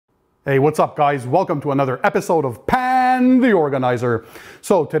Hey, what's up guys? Welcome to another episode of Pan the Organizer.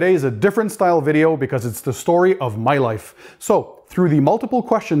 So today is a different style video because it's the story of my life. So through the multiple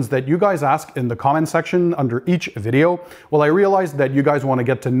questions that you guys ask in the comment section under each video, well, I realized that you guys want to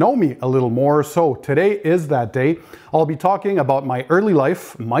get to know me a little more. So today is that day. I'll be talking about my early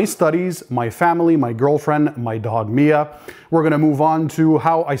life, my studies, my family, my girlfriend, my dog Mia. We're going to move on to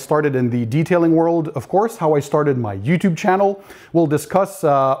how I started in the detailing world, of course, how I started my YouTube channel. We'll discuss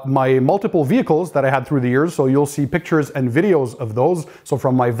my multiple vehicles that I had through the years, so you'll see pictures and videos of those. So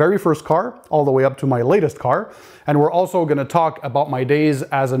from my very first car all the way up to my latest car. And we're also going to talk about my days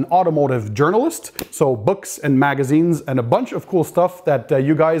as an automotive journalist, so books and magazines and a bunch of cool stuff that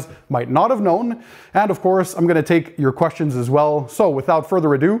you guys might not have known. And of course, I'm going to take your questions as well. So without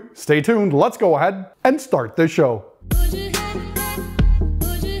further ado, stay tuned. Let's go ahead and start the show.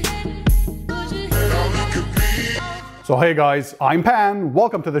 So hey guys, I'm Pan,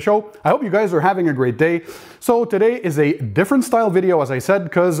 welcome to the show. I hope you guys are having a great day. So today is a different style video, as I said,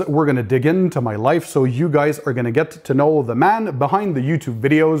 because we're gonna dig into my life, so you guys are gonna get to know the man behind the YouTube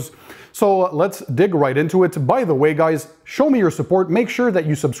videos. So let's dig right into it. By the way guys, show me your support. Make sure that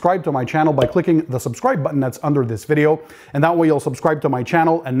you subscribe to my channel by clicking the subscribe button that's under this video, and that way you'll subscribe to my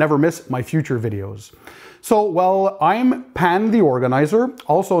channel and never miss my future videos. So, well, I'm Pan the Organizer,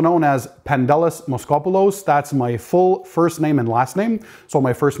 also known as Pandelis Moskopoulos. That's my full first name and last name. So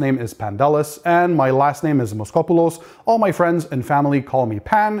my first name is Pandelis and my last name is Moskopoulos. All my friends and family call me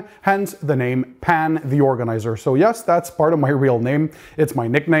Pan, hence the name Pan the Organizer. So yes, that's part of my real name. It's my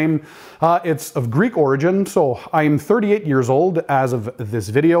nickname. It's of Greek origin. So I'm 38 years old as of this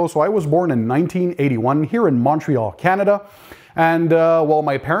video. So I was born in 1981 here in Montreal, Canada. And well,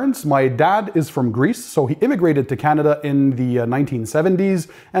 my dad is from Greece, so he immigrated to Canada in the 1970s,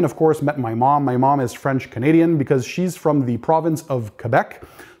 and of course met my mom. My mom is French-Canadian because she's from the province of Quebec,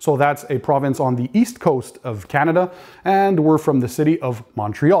 so that's a province on the east coast of Canada, and we're from the city of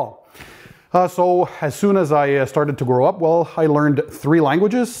Montreal. So as soon as I started to grow up, well, I learned 3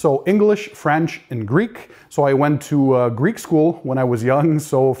 languages, so English, French, and Greek. So I went to Greek school when I was young,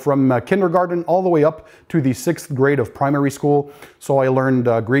 so from kindergarten all the way up to the 6th grade of primary school. So I learned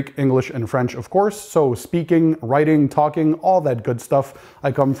Greek, English, and French, of course. So speaking, writing, talking, all that good stuff.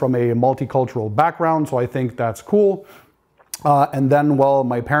 I come from a multicultural background, so I think that's cool. And then, well,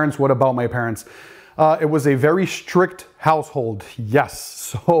 my parents, what about my parents? It was a very strict household, yes.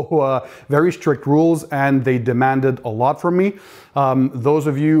 So very strict rules, and they demanded a lot from me. Those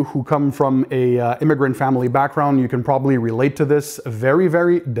of you who come from a immigrant family background, you can probably relate to this. Very,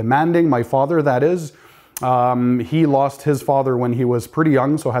 very demanding. My father, that is. He lost his father when he was pretty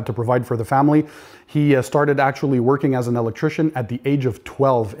young, so had to provide for the family. He started actually working as an electrician at the age of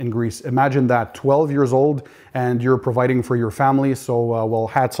 12 in Greece. Imagine that, 12 years old, and you're providing for your family. So, well,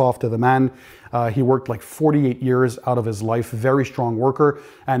 hats off to the man. He worked like 48 years out of his life, very strong worker,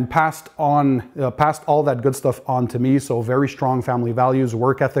 and passed all that good stuff on to me. So very strong family values,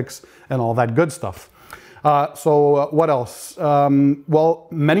 work ethics, and all that good stuff. So what else? Well,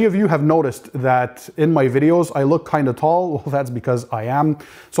 many of you have noticed that in my videos, I look kind of tall. Well, that's because I am.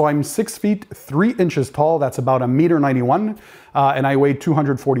 So I'm 6 feet 3 inches tall. That's about 1.91 m. And I weigh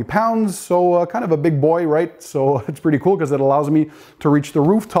 240 pounds. So kind of a big boy, right? So it's pretty cool because it allows me to reach the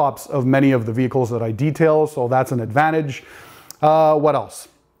rooftops of many of the vehicles that I detail. So that's an advantage. What else?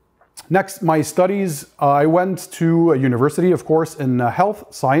 Next, my studies. I went to a university, of course, in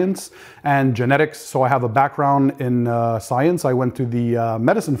health, science, and genetics. So I have a background in science. I went to the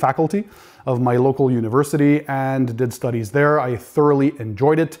medicine faculty of my local university and did studies there. I thoroughly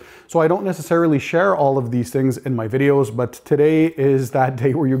enjoyed it. So I don't necessarily share all of these things in my videos, but today is that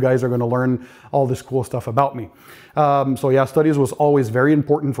day where you guys are going to learn all this cool stuff about me. So yeah, studies was always very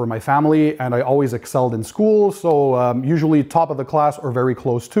important for my family, and I always excelled in school. So usually top of the class or very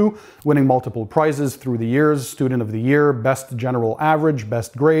close to, winning multiple prizes through the years, student of the year, best general average,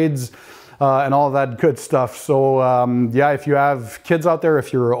 best grades, and all that good stuff. So yeah, if you have kids out there,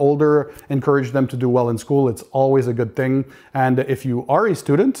 if you're older, encourage them to do well in school. It's always a good thing. And if you are a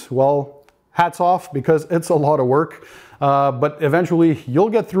student, well, hats off, because it's a lot of work. But eventually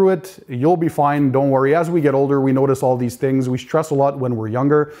you'll get through it. You'll be fine. Don't worry. As we get older, we notice all these things. We stress a lot when we're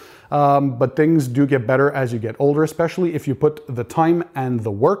younger, but things do get better as you get older, especially if you put the time and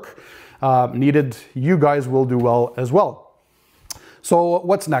the work needed. You guys will do well as well. So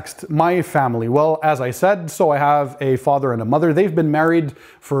what's next? My family. Well, as I said, so I have a father and a mother. They've been married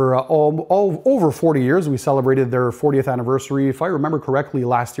for over 40 years. We celebrated their 40th anniversary, if I remember correctly,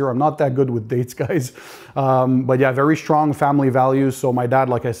 last year. I'm not that good with dates, guys. But yeah, very strong family values. So my dad,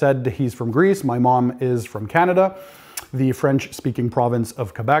 like I said, he's from Greece. My mom is from Canada. the French-speaking province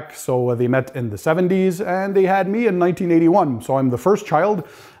of Quebec. So they met in the 70s and they had me in 1981. So I'm the first child.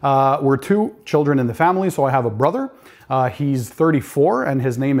 We're 2 children in the family. So I have a brother. He's 34 and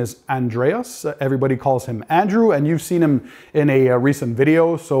his name is Andreas. Everybody calls him Andrew, and you've seen him in a recent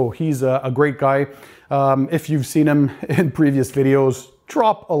video. So he's a great guy. If you've seen him in previous videos,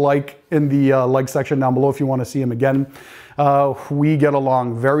 drop a like in the like section down below if you want to see him again. We get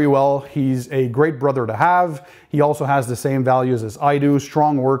along very well. He's a great brother to have. He also has the same values as I do.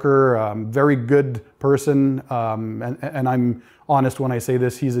 Strong worker, very good person. And I'm honest when I say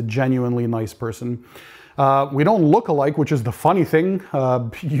this, he's a genuinely nice person. We don't look alike, which is the funny thing.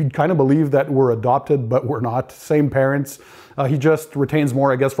 You'd kind of believe that we're adopted, but we're not. Same parents. He just retains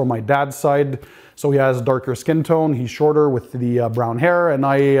more, I guess, from my dad's side. So he has darker skin tone. He's shorter with the brown hair. And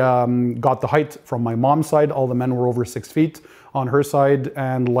I got the height from my mom's side. All the men were over 6 feet on her side,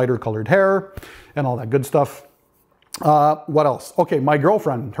 and lighter colored hair and all that good stuff. What else? Okay, my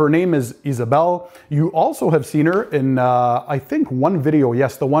girlfriend, her name is Isabel. You also have seen her in, I think, one video.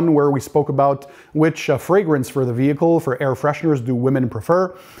 Yes, the one where we spoke about which fragrance for the vehicle, for air fresheners, do women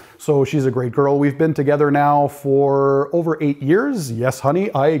prefer. So she's a great girl. We've been together now for over 8 years. Yes,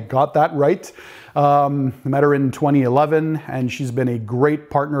 honey, I got that right. Met her in 2011, and she's been a great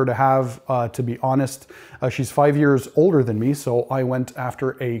partner to have, to be honest. She's 5 years older than me, so I went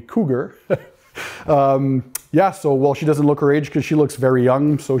after a cougar. Yeah, so, well, she doesn't look her age because she looks very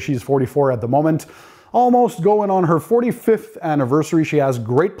young. So she's 44 at the moment, almost going on her 45th anniversary. She has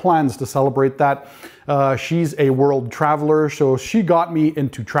great plans to celebrate that. She's a world traveler, so she got me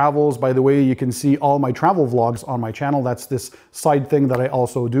into travels. By the way, you can see all my travel vlogs on my channel. That's this side thing that I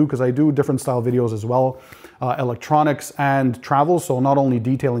also do, because I do different style videos as well, electronics and travel, so not only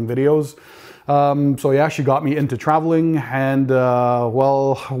detailing videos. So yeah, she got me into traveling, and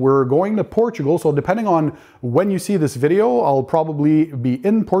well, we're going to Portugal. So depending on when you see this video, I'll probably be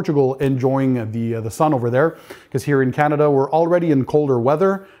in Portugal enjoying the sun over there, because here in Canada, we're already in colder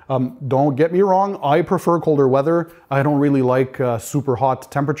weather. Don't get me wrong, I prefer colder weather. I don't really like super hot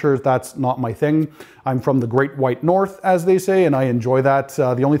temperatures. That's not my thing. I'm from the Great White North, as they say, and I enjoy that.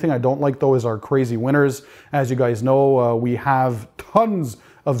 The only thing I don't like, though, is our crazy winters. As you guys know, we have tons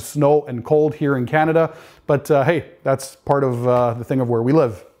of snow and cold here in Canada, but hey, that's part of the thing of where we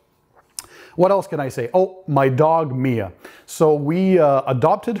live. What else can I say? Oh, my dog Mia. So we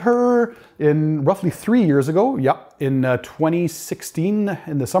adopted her in roughly 3 years ago. Yeah, in 2016,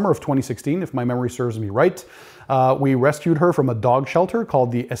 in the summer of 2016, if my memory serves me right. We rescued her from a dog shelter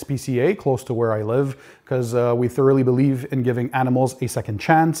called the SPCA, close to where I live, because we thoroughly believe in giving animals a second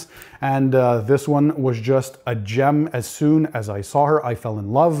chance. And this one was just a gem. As soon as I saw her, I fell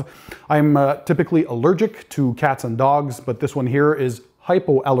in love. I'm typically allergic to cats and dogs, but this one here is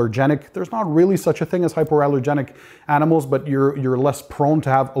hypoallergenic. There's not really such a thing as hypoallergenic animals, but you're less prone to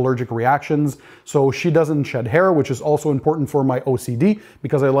have allergic reactions. So she doesn't shed hair, which is also important for my OCD,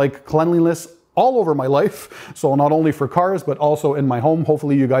 because I like cleanliness all over my life. So not only for cars, but also in my home.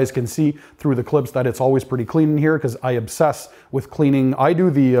 Hopefully you guys can see through the clips that it's always pretty clean in here, because I obsess with cleaning. I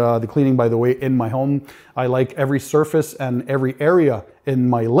do the cleaning, by the way, in my home. I like every surface and every area in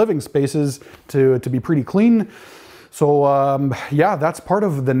my living spaces to be pretty clean. So yeah, that's part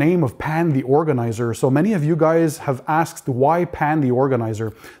of the name of Pan TheOrganizer. So many of you guys have asked why Pan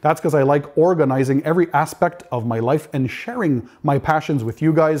TheOrganizer. That's because I like organizing every aspect of my life and sharing my passions with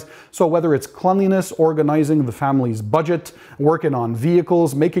you guys. So whether it's cleanliness, organizing the family's budget, working on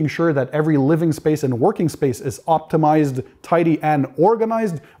vehicles, making sure that every living space and working space is optimized, tidy, and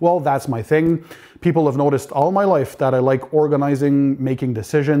organized, well, that's my thing. People have noticed all my life that I like organizing, making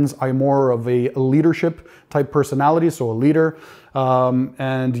decisions. I'm more of a leadership type personality, so a leader.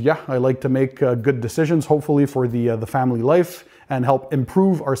 And yeah, I like to make good decisions, hopefully for the family life, and help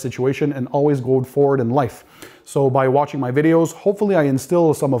improve our situation and always go forward in life. So by watching my videos, hopefully I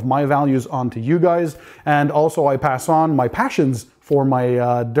instill some of my values onto you guys, and also I pass on my passions for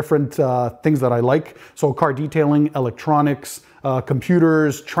my different things that I like. So car detailing, electronics,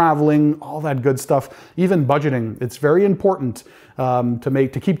 computers, traveling, all that good stuff, even budgeting. It's very important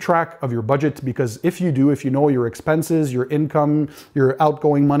to keep track of your budget, because if you know your expenses, your income, your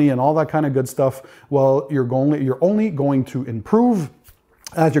outgoing money, and all that kind of good stuff, well, you're only going to improve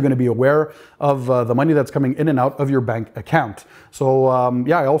as you're going to be aware of the money that's coming in and out of your bank account. So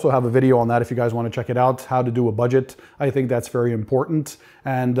yeah, I also have a video on that if you guys want to check it out, how to do a budget. I think that's very important.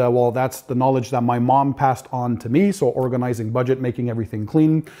 And well, that's the knowledge that my mom passed on to me. So organizing budget, making everything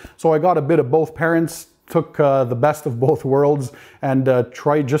clean. So I got a bit of both parents, took the best of both worlds, and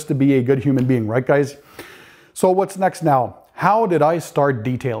tried just to be a good human being, right guys? So what's next now? how did I start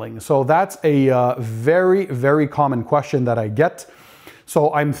detailing? So that's a very, very common question that I get.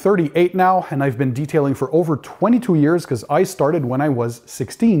 So I'm 38 now, and I've been detailing for over 22 years because I started when I was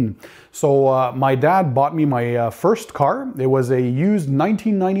 16. So my dad bought me my first car. It was a used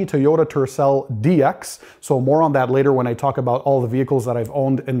 1990 Toyota Tercel DX. So more on that later when I talk about all the vehicles that I've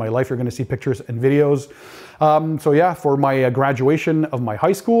owned in my life. You're going to see pictures and videos. So yeah, for my graduation of my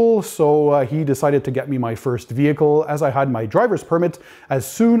high school, so he decided to get me my first vehicle as I had my driver's permit as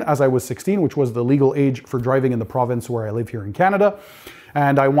soon as I was 16, which was the legal age for driving in the province where I live here in Canada.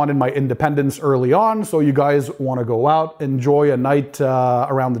 And I wanted my independence early on, so you guys want to go out, enjoy a night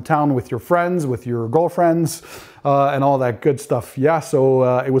around the town with your friends, with your girlfriends, and all that good stuff. Yeah,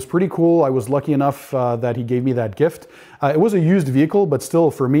 so it was pretty cool. I was lucky enough that he gave me that gift. It was a used vehicle, but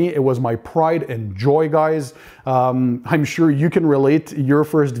still for me, it was my pride and joy, guys. I'm sure you can relate your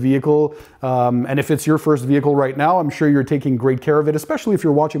first vehicle. And if it's your first vehicle right now, I'm sure you're taking great care of it, especially if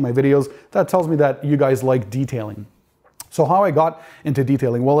you're watching my videos. That tells me that you guys like detailing. So how I got into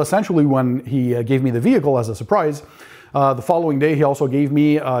detailing? Well, essentially when he gave me the vehicle as a surprise, the following day he also gave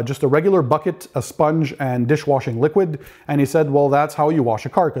me just a regular bucket, a sponge, and dishwashing liquid. And he said, well, that's how you wash a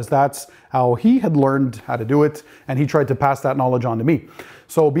car, because that's how he had learned how to do it. And he tried to pass that knowledge on to me.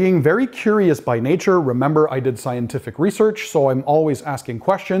 So being very curious by nature, remember I did scientific research, so I'm always asking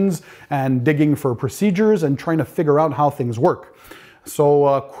questions and digging for procedures and trying to figure out how things work.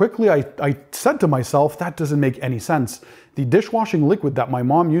 So quickly I said to myself, that doesn't make any sense. The dishwashing liquid that my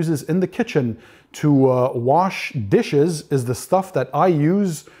mom uses in the kitchen to wash dishes is the stuff that I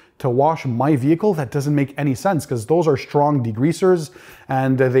use to wash my vehicle. That doesn't make any sense because those are strong degreasers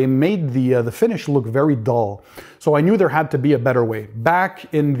and they made the finish look very dull. So I knew there had to be a better way.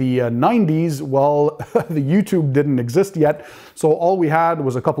 Back in the 90s, well, the YouTube didn't exist yet. So all we had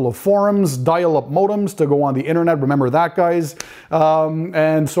was a couple of forums, dial-up modems to go on the internet. Remember that, guys?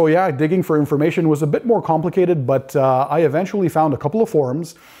 And so yeah, digging for information was a bit more complicated, but I eventually found a couple of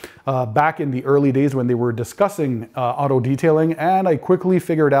forums back in the early days when they were discussing auto detailing, and I quickly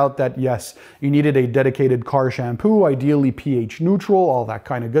figured out that yes, you needed a dedicated car shampoo, ideally pH neutral, all that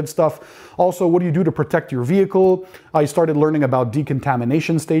kind of good stuff. Also, what do you do to protect your vehicle? I started learning about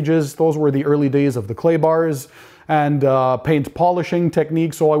decontamination stages. Those were the early days of the clay bars and paint polishing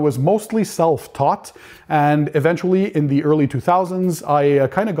techniques. So I was mostly self-taught, and eventually in the early 2000s, I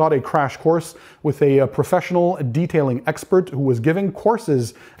kind of got a crash course with a professional detailing expert who was giving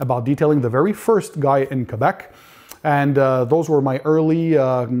courses about detailing, the very first guy in Quebec. And those were my early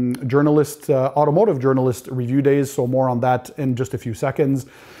automotive journalist review days. So more on that in just a few seconds.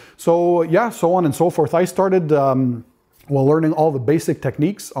 So yeah, so on and so forth. I started learning all the basic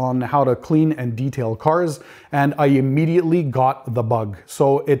techniques on how to clean and detail cars, and I immediately got the bug.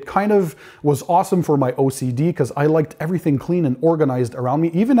 So it kind of was awesome for my OCD because I liked everything clean and organized around me,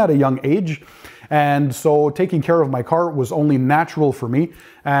 even at a young age. And so taking care of my car was only natural for me,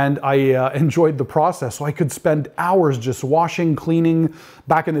 and I enjoyed the process. So I could spend hours just washing, cleaning.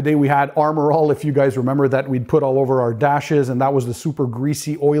 Back in the day, we had Armor All, if you guys remember, that we'd put all over our dashes, and that was the super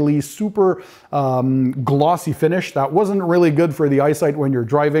greasy, oily, super glossy finish. That wasn't really good for the eyesight when you're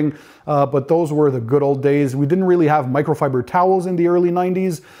driving, but those were the good old days. We didn't really have microfiber towels in the early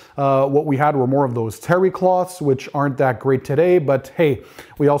 90s. What we had were more of those terry cloths, which aren't that great today, but hey,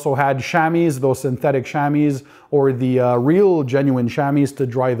 we also had chamois, those synthetic chamois, or the real genuine chamois to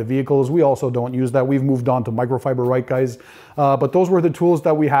dry the vehicles. We also don't use that. We've moved on to microfiber, right, guys? But those were the tools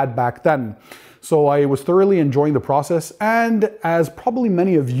that we had back then. So I was thoroughly enjoying the process, and as probably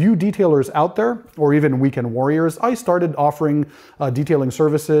many of you detailers out there, or even weekend warriors, I started offering detailing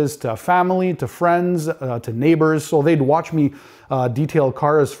services to family, to friends, to neighbors, so they'd watch me detail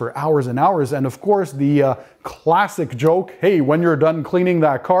cars for hours and hours. And of course, the classic joke, hey, when you're done cleaning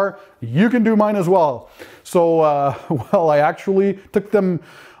that car, you can do mine as well. So, well, I actually took them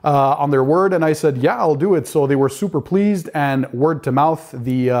on their word, and I said, yeah, I'll do it. So they were super pleased, and word to mouth,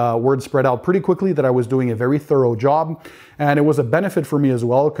 the word spread out pretty quickly that I was doing a very thorough job. And it was a benefit for me as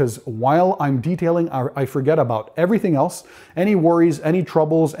well, because while I'm detailing, I forget about everything else, any worries, any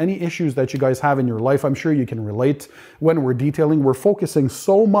troubles, any issues that you guys have in your life. I'm sure you can relate. When we're detailing, we're focusing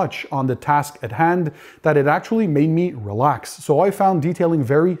so much on the task at hand that it actually made me relax. So I found detailing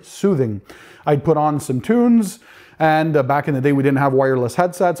very soothing. I'd put on some tunes, and back in the day, we didn't have wireless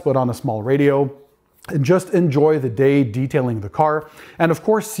headsets, but on a small radio, and just enjoy the day detailing the car. And of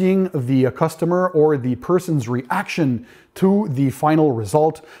course, seeing the customer or the person's reaction to the final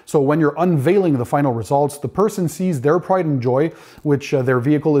result. So when you're unveiling the final results, the person sees their pride and joy, which their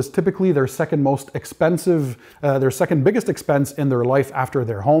vehicle is typically their second most expensive, their second biggest expense in their life after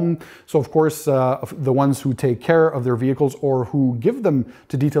their home. So of course, the ones who take care of their vehicles or who give them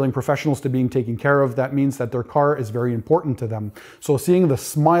to detailing professionals to being taken care of, that means that their car is very important to them. So seeing the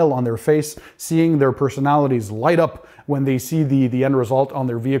smile on their face, seeing their personalities light up when they see the end result on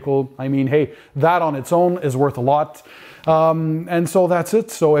their vehicle, I mean, hey, that on its own is worth a lot. And so that's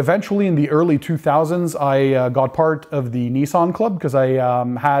it. So eventually in the early 2000s, I got part of the Nissan Club because I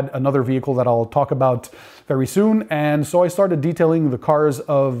had another vehicle that I'll talk about very soon. And so I started detailing the cars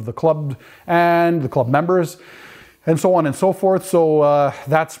of the club and the club members and so on and so forth. So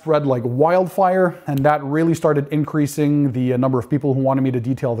that spread like wildfire, and that really started increasing the number of people who wanted me to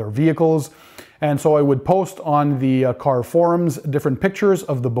detail their vehicles. And so I would post on the car forums different pictures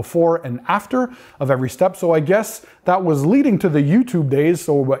of the before and after of every step. So I guess that was leading to the YouTube days.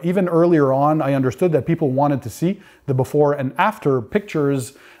 So even earlier on, I understood that people wanted to see the before and after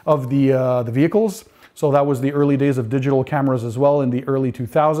pictures of the vehicles. So that was the early days of digital cameras as well in the early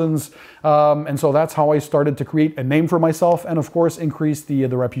 2000s. And so that's how I started to create a name for myself and of course increase the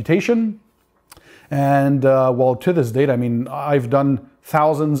reputation. And well, to this date, I mean, I've done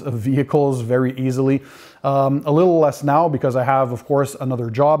thousands of vehicles very easily. A little less now because I have, of course, another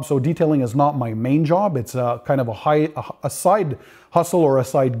job. So detailing is not my main job. It's kind of a side hustle or a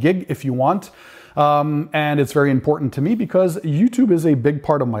side gig if you want. And it's very important to me because YouTube is a big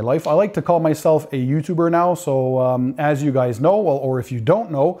part of my life. I like to call myself a YouTuber now. So as you guys know, well, or if you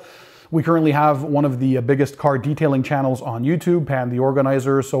don't know, we currently have one of the biggest car detailing channels on YouTube, Pan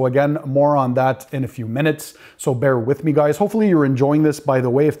TheOrganizer. So again, more on that in a few minutes. So bear with me, guys. Hopefully you're enjoying this. By the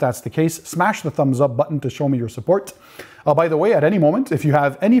way, if that's the case, smash the thumbs up button to show me your support. By the way, at any moment, if you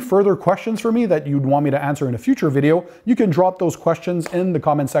have any further questions for me that you'd want me to answer in a future video, you can drop those questions in the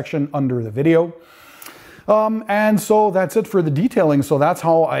comment section under the video. And so that's it for the detailing. So that's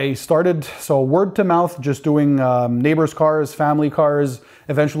how I started. So word to mouth, just doing neighbors' cars, family cars,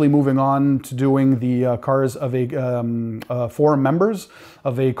 eventually moving on to doing the cars of a forum members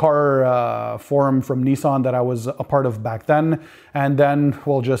of a car forum from Nissan that I was a part of back then. And then,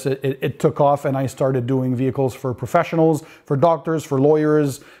 well, just it took off and I started doing vehicles for professionals, for doctors, for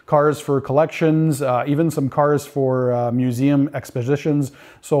lawyers, cars for collections, even some cars for museum expositions.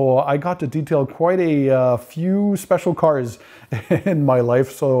 So I got to detail quite a few special cars in my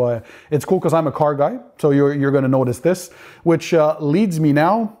life. So it's cool because I'm a car guy. So you're going to notice this, which leads me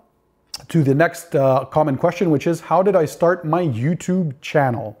now to the next common question, which is, how did I start my YouTube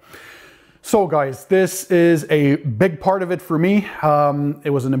channel? So guys, this is a big part of it for me.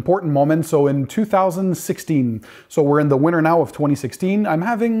 It was an important moment. So in 2016, so we're in the winter now of 2016, I'm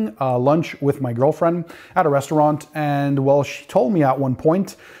having lunch with my girlfriend at a restaurant. And well, she told me at one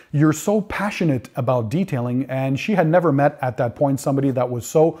point, you're so passionate about detailing. And she had never met at that point somebody that was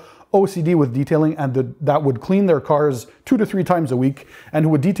so OCD with detailing and that would clean their cars 2 to 3 times a week and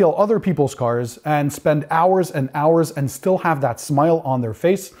who would detail other people's cars and spend hours and hours and still have that smile on their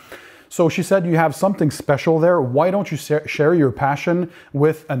face. So she said, you have something special there. Why don't you share your passion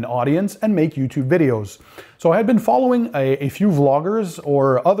with an audience and make YouTube videos? So I had been following a few vloggers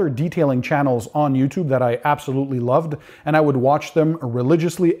or other detailing channels on YouTube that I absolutely loved, and I would watch them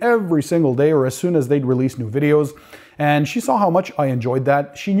religiously every single day or as soon as they'd release new videos. And she saw how much I enjoyed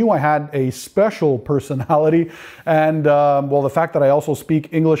that. She knew I had a special personality. And well, the fact that I also speak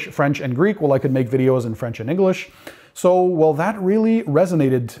English, French, and Greek, well, I could make videos in French and English. So, well, that really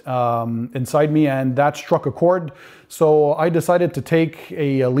resonated inside me and that struck a chord. So I decided to take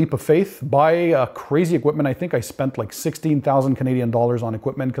a leap of faith, buy crazy equipment. I think I spent like 16,000 Canadian dollars on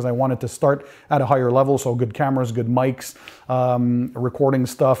equipment because I wanted to start at a higher level. So good cameras, good mics, recording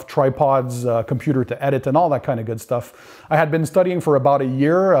stuff, tripods, computer to edit and all that kind of good stuff. I had been studying for about a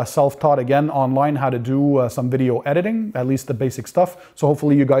year, self-taught again online how to do some video editing, at least the basic stuff. So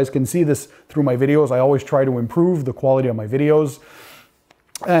hopefully you guys can see this through my videos. I always try to improve the quality of my videos.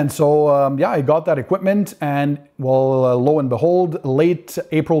 And so, yeah, I got that equipment and, well, lo and behold, late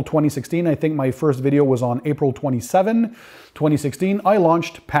April 2016, I think my first video was on April 27, 2016, I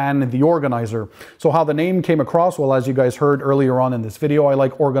launched Pan TheOrganizer. So how the name came across, well, as you guys heard earlier on in this video, I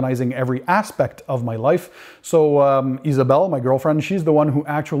like organizing every aspect of my life. So Isabel, my girlfriend, she's the one who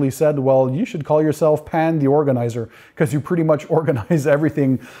actually said, well, you should call yourself Pan TheOrganizer because you pretty much organize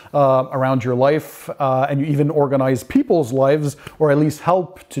everything around your life and you even organize people's lives or at least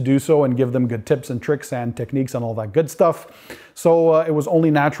help to do so and give them good tips and tricks and techniques and all that good stuff. So it was only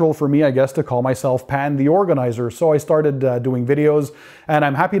natural for me, I guess, to call myself Pan TheOrganizer. So I started doing videos, and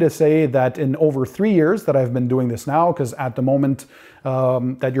I'm happy to say that in over 3 years that I've been doing this now, because at the moment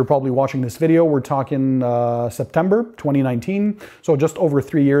that you're probably watching this video, we're talking September 2019. So just over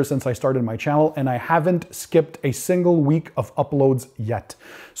 3 years since I started my channel, and I haven't skipped a single week of uploads yet.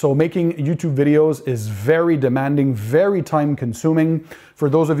 So making YouTube videos is very demanding, very time consuming. For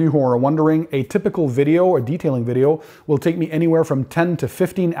those of you who are wondering, a typical video or detailing video will take me anywhere from 10 to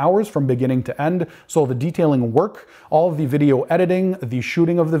 15 hours from beginning to end. So the detailing work, all of the video editing, the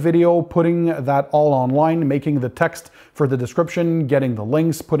shooting of the video, putting that all online, making the text for the description, getting the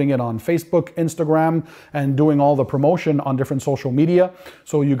links, putting it on Facebook, Instagram, and doing all the promotion on different social media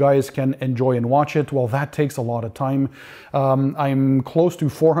so you guys can enjoy and watch it. Well, that takes a lot of time. I'm close to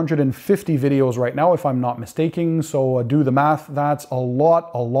 450 videos right now, if I'm not mistaken. So do the math. That's a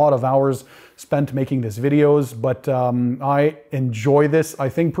lot of hours spent making these videos, but I enjoy this, I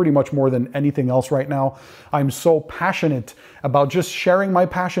think, pretty much more than anything else right now. I'm so passionate about just sharing my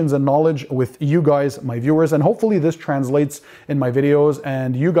passions and knowledge with you guys, my viewers, and hopefully this translates in my videos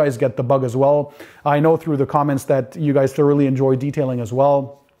and you guys get the bug as well. I know through the comments that you guys thoroughly enjoy detailing as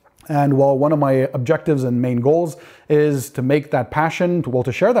well. And while one of my objectives and main goals is to make that passion,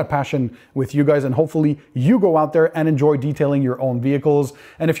 to share that passion with you guys, and hopefully you go out there and enjoy detailing your own vehicles.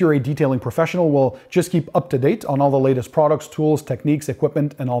 And if you're a detailing professional, well, just keep up to date on all the latest products, tools, techniques,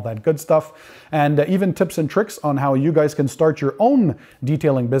 equipment, and all that good stuff. And even tips and tricks on how you guys can start your own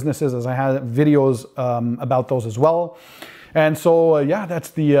detailing businesses, as I have videos about those as well. And so, yeah, that's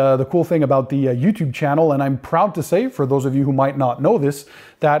the cool thing about the YouTube channel. And I'm proud to say, for those of you who might not know this,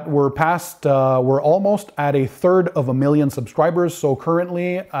 that we're almost at 1/3 of a million subscribers. So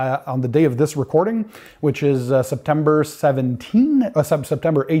currently, on the day of this recording, which is September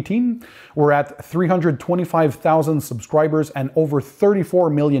 18, we're at 325,000 subscribers and over 34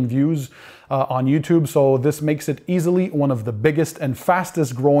 million views on YouTube. So this makes it easily one of the biggest and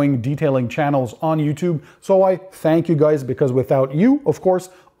fastest growing detailing channels on YouTube. So I thank you guys, because without you, of course,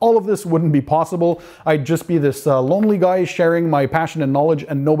 all of this wouldn't be possible. I'd just be this lonely guy sharing my passion and knowledge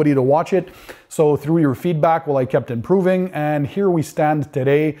and nobody to watch it. So through your feedback, well, I kept improving, and here we stand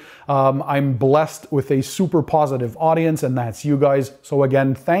today. I'm blessed with a super positive audience, and that's you guys. So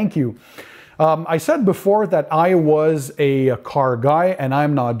again, thank you. I said before that I was a car guy, and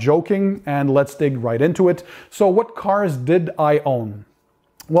I'm not joking, and let's dig right into it. So what cars did I own?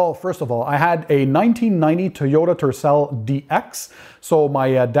 Well, first of all, I had a 1990 Toyota Tercel DX. So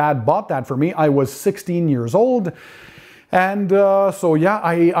my dad bought that for me. I was 16 years old. And so yeah,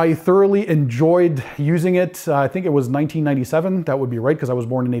 I thoroughly enjoyed using it. I think it was 1997, that would be right, because I was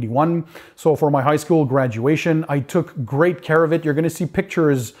born in 81. So for my high school graduation, I took great care of it. You're gonna see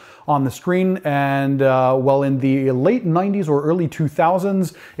pictures on the screen, and well, in the late 90s or early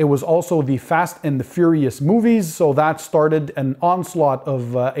 2000s, it was also the Fast and the Furious movies. So that started an onslaught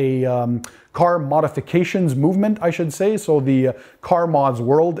of car modifications movement, I should say. So the car mods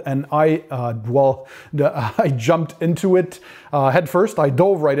world, and I jumped into it head first. I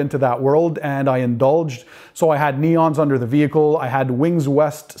dove right into that world and I indulged. So I had neons under the vehicle. I had Wings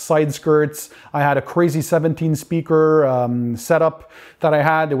West side skirts. I had a crazy 17 speaker setup that I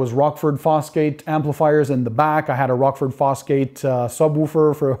had. It was Rockford Fosgate amplifiers in the back. I had a Rockford Fosgate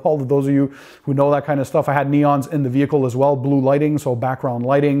subwoofer, for all of those of you who know that kind of stuff. I had neons in the vehicle as well, blue lighting, so background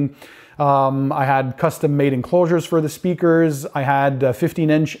lighting. I had custom-made enclosures for the speakers. I had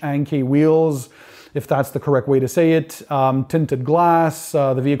 15-inch Anke wheels, if that's the correct way to say it. Tinted glass.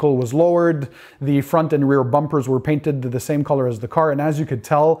 The vehicle was lowered. The front and rear bumpers were painted the same color as the car. And as you could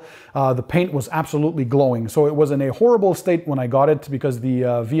tell, the paint was absolutely glowing. So it was in a horrible state when I got it, because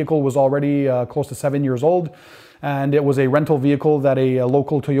the vehicle was already close to 7 years old. And it was a rental vehicle that a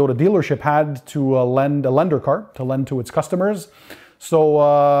local Toyota dealership had to lend a lender car to lend to its customers.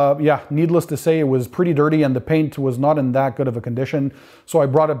 So yeah, needless to say, it was pretty dirty and the paint was not in that good of a condition. So I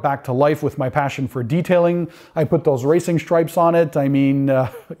brought it back to life with my passion for detailing. I put those racing stripes on it. I mean,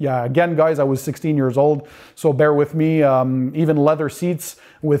 yeah, again, guys, I was 16 years old, so bear with me. Even leather seats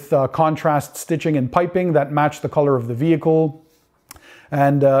with contrast stitching and piping that matched the color of the vehicle.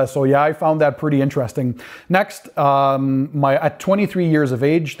 And so yeah, I found that pretty interesting. Next, at 23 years of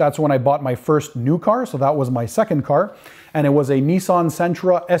age, that's when I bought my first new car. So that was my second car. And it was a Nissan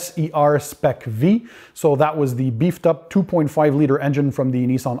Sentra SER Spec V. So that was the beefed up 2.5 liter engine from the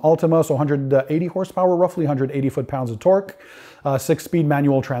Nissan Altima. So 180 horsepower, roughly 180 foot-pounds of torque. 6-speed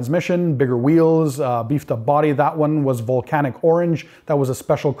manual transmission, bigger wheels, beefed up body. That one was volcanic orange. That was a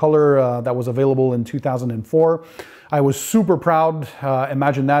special color that was available in 2004. I was super proud.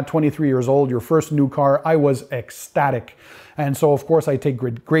 Imagine that, 23 years old, your first new car. I was ecstatic. And so, of course, I take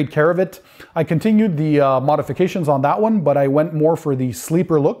great care of it. I continued the modifications on that one, but I went more for the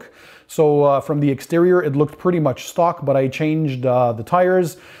sleeper look. So from the exterior, it looked pretty much stock, but I changed the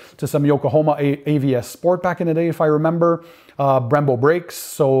tires to some Yokohama AVS Sport back in the day, if I remember. Brembo brakes,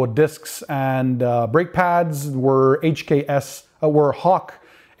 so discs and brake pads were Hawk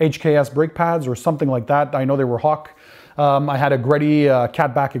HKS brake pads or something like that. I know they were Hawk. I had a Greddy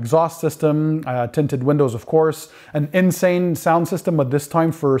catback exhaust system, tinted windows, of course, an insane sound system, but this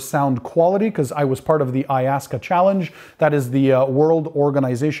time for sound quality, because I was part of the IASCA Challenge. That is the world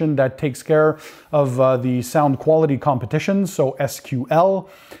organization that takes care of the sound quality competitions, so SQL,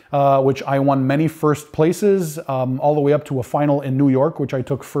 which I won many first places, all the way up to a final in New York, which I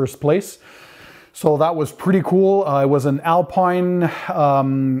took first place. So that was pretty cool. It was an Alpine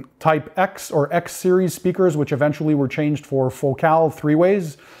Type X or X series speakers, which eventually were changed for Focal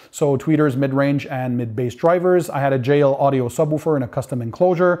 3-ways. So tweeters, mid-range, and mid-bass drivers. I had a JL audio subwoofer and a custom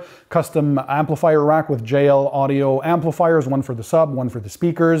enclosure, custom amplifier rack with JL audio amplifiers, one for the sub, one for the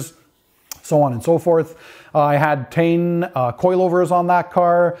speakers, so on and so forth. I had Tane coilovers on that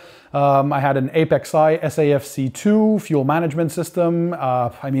car. I had an Apex I SAFC2 fuel management system.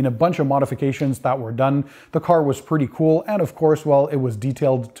 I mean, a bunch of modifications that were done. The car was pretty cool. And of course, well, it was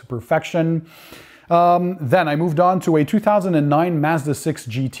detailed to perfection. Then I moved on to a 2009 Mazda 6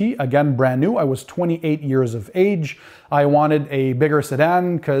 GT, again brand new. I was 28 years of age. I wanted a bigger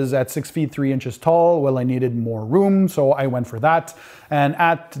sedan because at 6 feet 3 inches tall, well, I needed more room, so I went for that. And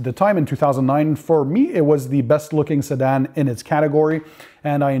at the time in 2009, for me, it was the best looking sedan in its category,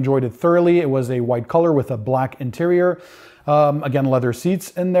 and I enjoyed it thoroughly. It was a white color with a black interior. Again, leather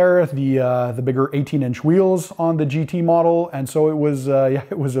seats in there, the bigger 18-inch wheels on the GT model, and so it was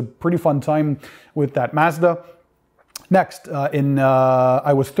it was a pretty fun time with that Mazda. Next,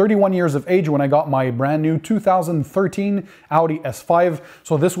 I was 31 years of age when I got my brand new 2013 Audi S5.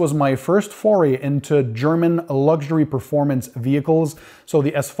 So this was my first foray into German luxury performance vehicles. So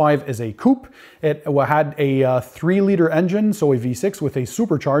the S5 is a coupe. It had a 3-liter engine, so a V6 with a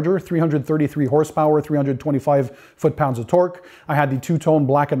supercharger, 333 horsepower, 325 foot-pounds of torque. I had the two-tone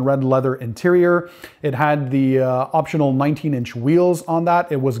black and red leather interior. It had the optional 19-inch wheels on that.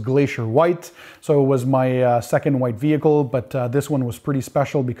 It was glacier white, so it was my second white vehicle. But this one was pretty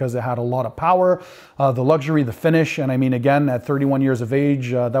special because it had a lot of power, the luxury, the finish, and I mean, again, at 31 years of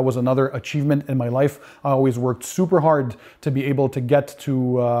age, that was another achievement in my life. I always worked super hard to be able to get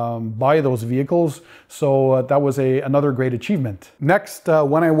to buy those vehicles, so that was another great achievement. Next,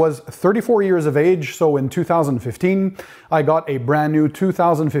 when I was 34 years of age, so in 2015, I got a brand new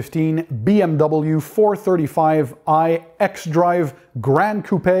 2015 BMW 435i xDrive Grand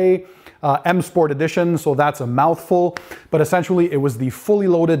Coupe M Sport Edition, so that's a mouthful, but essentially it was the fully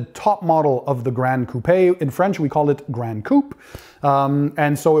loaded top model of the Grand Coupe. In French, we call it Grand Coupe.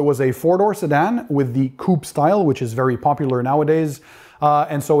 And so it was a 4-door sedan with the coupe style, which is very popular nowadays.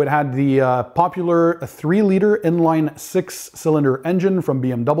 And so it had the popular 3-liter inline 6-cylinder engine from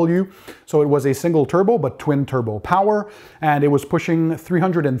BMW. So it was a single turbo, but twin turbo power. And it was pushing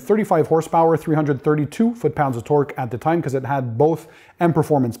 335 horsepower, 332 foot-pounds of torque at the time, because it had both M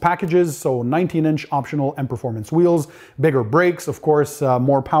Performance packages. So 19-inch optional M Performance wheels, bigger brakes, of course,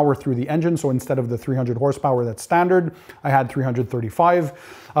 more power through the engine. So instead of the 300 horsepower that's standard, I had 335.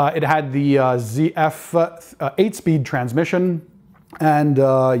 It had the ZF 8-speed transmission. And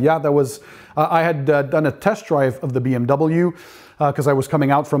yeah, that was, I had done a test drive of the BMW because I was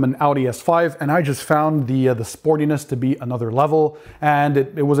coming out from an Audi S5, and I just found the sportiness to be another level. And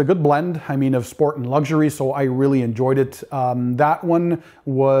it was a good blend, I mean, of sport and luxury, so I really enjoyed it. That one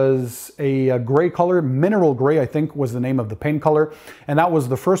was a gray color, mineral gray, I think was the name of the paint color. And that was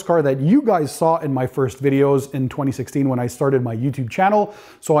the first car that you guys saw in my first videos in 2016 when I started my YouTube channel.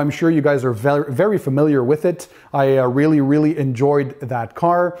 So I'm sure you guys are very familiar with it. I really enjoyed that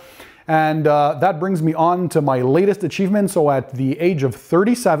car. And that brings me on to my latest achievement. So at the age of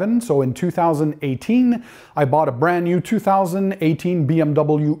 37, so in 2018, I bought a brand new 2018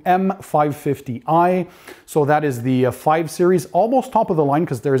 BMW M550i. So that is the 5 Series, almost top of the line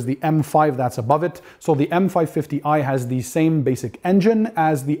because there's the M5 that's above it. So the M550i has the same basic engine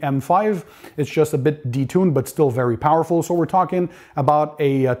as the M5. It's just a bit detuned, but still very powerful. So we're talking about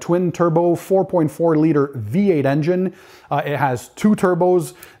a twin turbo 4.4 liter V8 engine. It has 2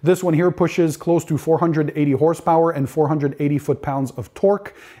 turbos. This one here here pushes close to 480 horsepower and 480 foot-pounds of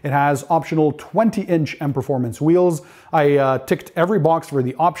torque. It has optional 20-inch M Performance wheels. I ticked every box for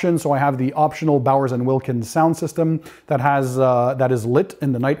the option, so I have the optional Bowers & Wilkins sound system that is lit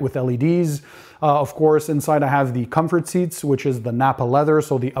in the night with LEDs. Of course, inside I have the comfort seats, which is the Napa leather,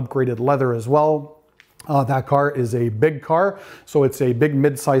 so the upgraded leather as well. That car is a big car, so it's a big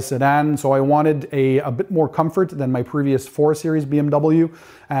mid-size sedan, so I wanted a bit more comfort than my previous 4 Series BMW,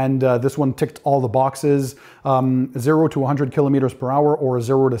 and this one ticked all the boxes. 0 to 100 kilometers per hour or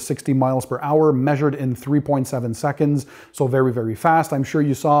 0 to 60 miles per hour, measured in 3.7 seconds, so very, very fast. I'm sure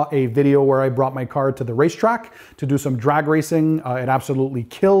you saw a video where I brought my car to the racetrack to do some drag racing. It absolutely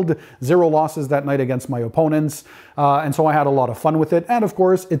killed. 0 losses that night against my opponents, and so I had a lot of fun with it. And of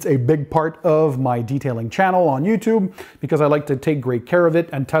course, it's a big part of my detailing channel on YouTube because I like to take great care of it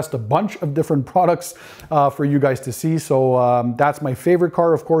and test a bunch of different products for you guys to see. So that's my favorite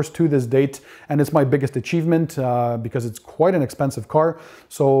car, of course, to this date, and it's my biggest achievement because it's quite an expensive car.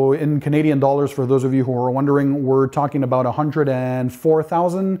 So in Canadian dollars, for those of you who are wondering, we're talking about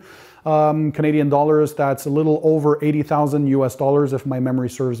 104,000 Canadian dollars. That's a little over 80,000 US dollars if my memory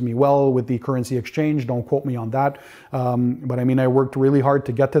serves me well with the currency exchange. Don't quote me on that. But I mean, I worked really hard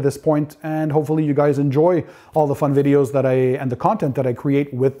to get to this point, and hopefully you guys enjoy all the fun videos that and the content that I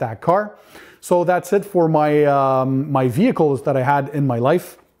create with that car. So that's it for my, my vehicles that I had in my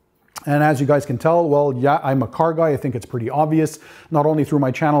life. And as you guys can tell, well, yeah, I'm a car guy. I think it's pretty obvious, not only through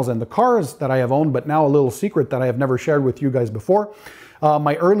my channels and the cars that I have owned, but now a little secret that I have never shared with you guys before.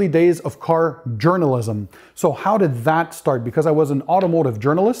 My early days of car journalism. So how did that start? Because I was an automotive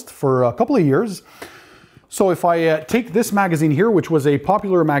journalist for a couple of years. So if I take this magazine here, which was a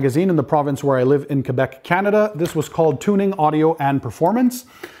popular magazine in the province where I live in Quebec, Canada, this was called Tuning, Audio and Performance.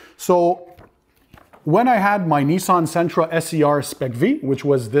 So when I had my Nissan Sentra SCR Spec V, which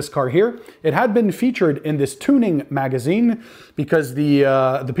was this car here, it had been featured in this tuning magazine because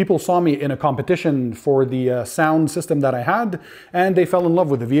the people saw me in a competition for the sound system that I had, and they fell in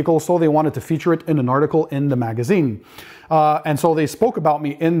love with the vehicle, so they wanted to feature it in an article in the magazine. And so they spoke about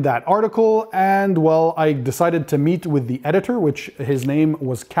me in that article, and well, I decided to meet with the editor, which his name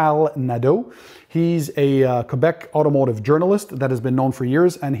was Cal Nadeau. He's a Quebec automotive journalist that has been known for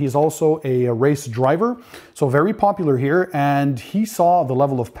years, and he's also a race driver, so very popular here. And he saw the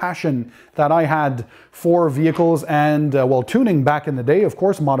level of passion that I had for vehicles and, well, tuning back in the day, of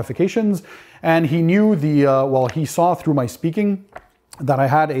course, modifications. And he knew well, he saw through my speaking that I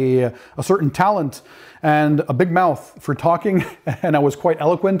had a certain talent and a big mouth for talking, and I was quite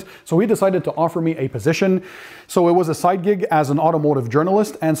eloquent. So he decided to offer me a position. So it was a side gig as an automotive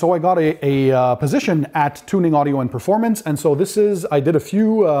journalist, and so I got a position at Tuning, Audio and Performance. And so I did a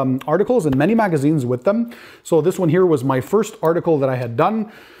few articles in many magazines with them. So this one here was my first article that I had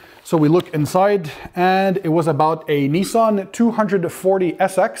done. So we look inside, and it was about a Nissan 240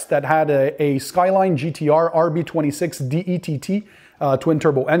 SX that had a Skyline GTR RB26 DETT twin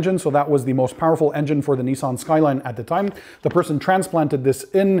turbo engine. So that was the most powerful engine for the Nissan Skyline at the time. The person transplanted this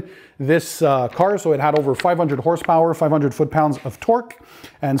in this car, so it had over 500 horsepower, 500 foot-pounds of torque.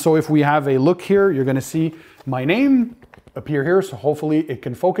 And so if we have a look here, you're going to see my name appear here, so hopefully it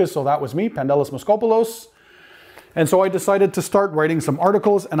can focus. So that was me, Pandelis Moskopoulos. And so I decided to start writing some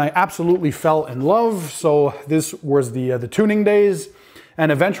articles, and I absolutely fell in love. So this was the tuning days,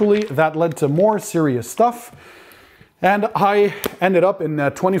 and eventually that led to more serious stuff. And I ended up in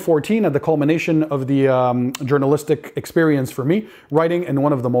 2014 at the culmination of the journalistic experience for me, writing in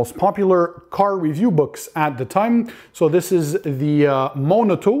one of the most popular car review books at the time. So this is the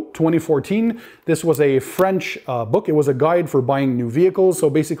Monoto 2014. This was a French book. It was a guide for buying new vehicles. So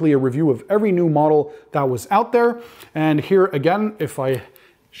basically a review of every new model that was out there. And here again, if I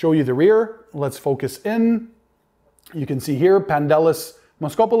show you the rear, let's focus in. You can see here, Pandelis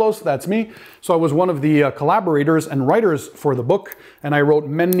Moskopoulos, that's me. So I was one of the collaborators and writers for the book, and I wrote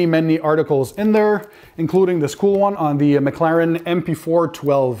many, many articles in there, including this cool one on the McLaren MP4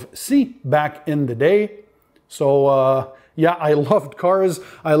 12C back in the day. So yeah, I loved cars.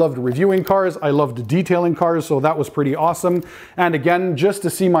 I loved reviewing cars. I loved detailing cars. So that was pretty awesome. And again, just to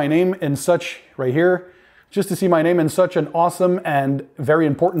see my name in such, right here, just to see my name in such an awesome and very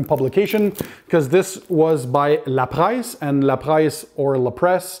important publication, because this was by La Presse, and La Presse or La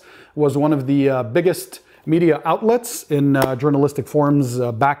Presse was one of the biggest media outlets in journalistic forms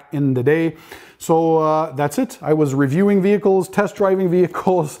back in the day. So that's it. I was reviewing vehicles, test driving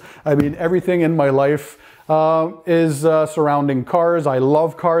vehicles, I mean everything in my life. is surrounding cars. I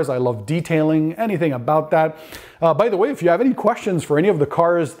love cars. I love detailing, anything about that. By the way, if you have any questions for any of the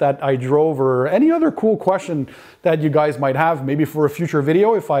cars that I drove or any other cool question that you guys might have, maybe for a future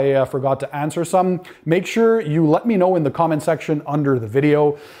video, if I forgot to answer some, make sure you let me know in the comment section under the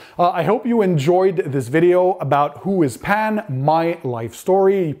video. I hope you enjoyed this video about who is Pan, my life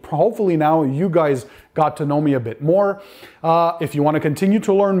story. Hopefully now you guys got to know me a bit more. If you want to continue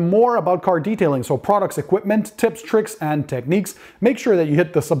to learn more about car detailing, so products, equipment, tips, tricks, and techniques, make sure that you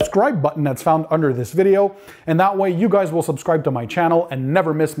hit the subscribe button that's found under this video, and that way you guys will subscribe to my channel and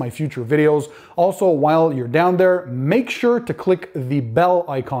never miss my future videos. Also, while you're down there, make sure to click the bell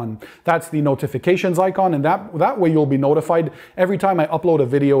icon. That's the notifications icon, and that way you'll be notified every time I upload a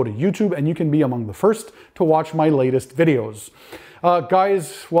video to YouTube, and you can be among the first to watch my latest videos.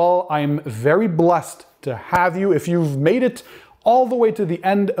 Guys, well, I'm very blessed to have you. If you've made it all the way to the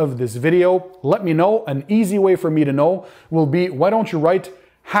end of this video, let me know. An easy way for me to know will be, why don't you write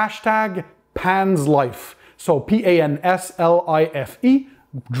hashtag PansLife. So PANSLIFE.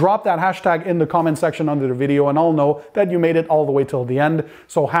 Drop that hashtag in the comment section under the video and I'll know that you made it all the way till the end.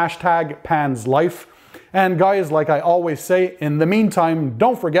 So hashtag PansLife. And guys, like I always say, in the meantime,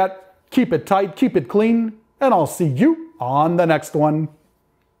 don't forget, keep it tight, keep it clean, and I'll see you on the next one.